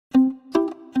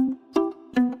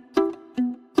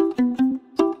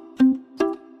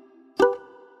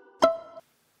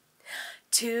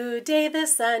Today the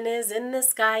sun is in the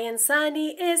sky and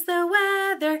sunny is the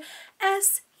weather.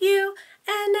 S-U-N-N-Y,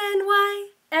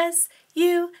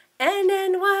 S-U-N-N-Y,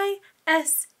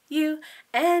 S-U-N-N-Y,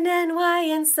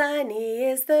 and sunny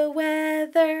is the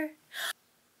weather.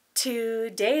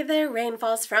 Today the rain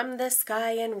falls from the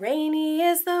sky and rainy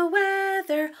is the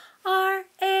weather.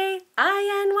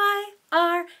 R-A-I-N-Y,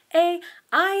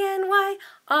 R-A-I-N-Y,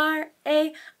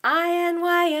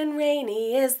 R-A-I-N-Y, and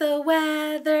rainy is the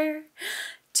weather.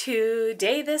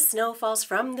 Today the snow falls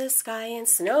from the sky and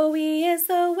snowy is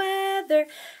the weather.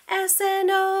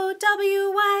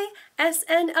 S-N-O-W-Y,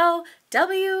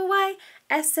 S-N-O-W-Y,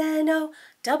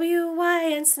 S-N-O-W-Y,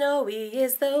 and snowy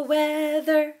is the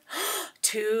weather.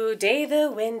 Today the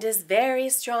wind is very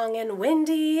strong and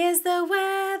windy is the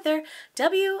weather.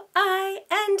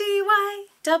 W-I-N-D-Y,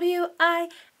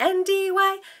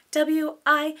 W-I-N-D-Y,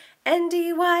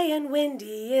 W-I-N-D-Y, and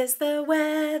windy is the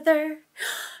weather.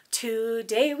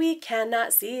 Today we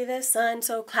cannot see the sun,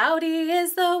 so cloudy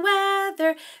is the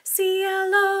weather.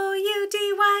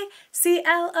 C-L-O-U-D-Y,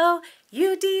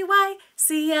 C-L-O-U-D-Y,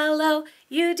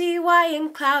 C-L-O-U-D-Y,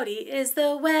 and cloudy is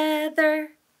the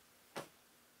weather.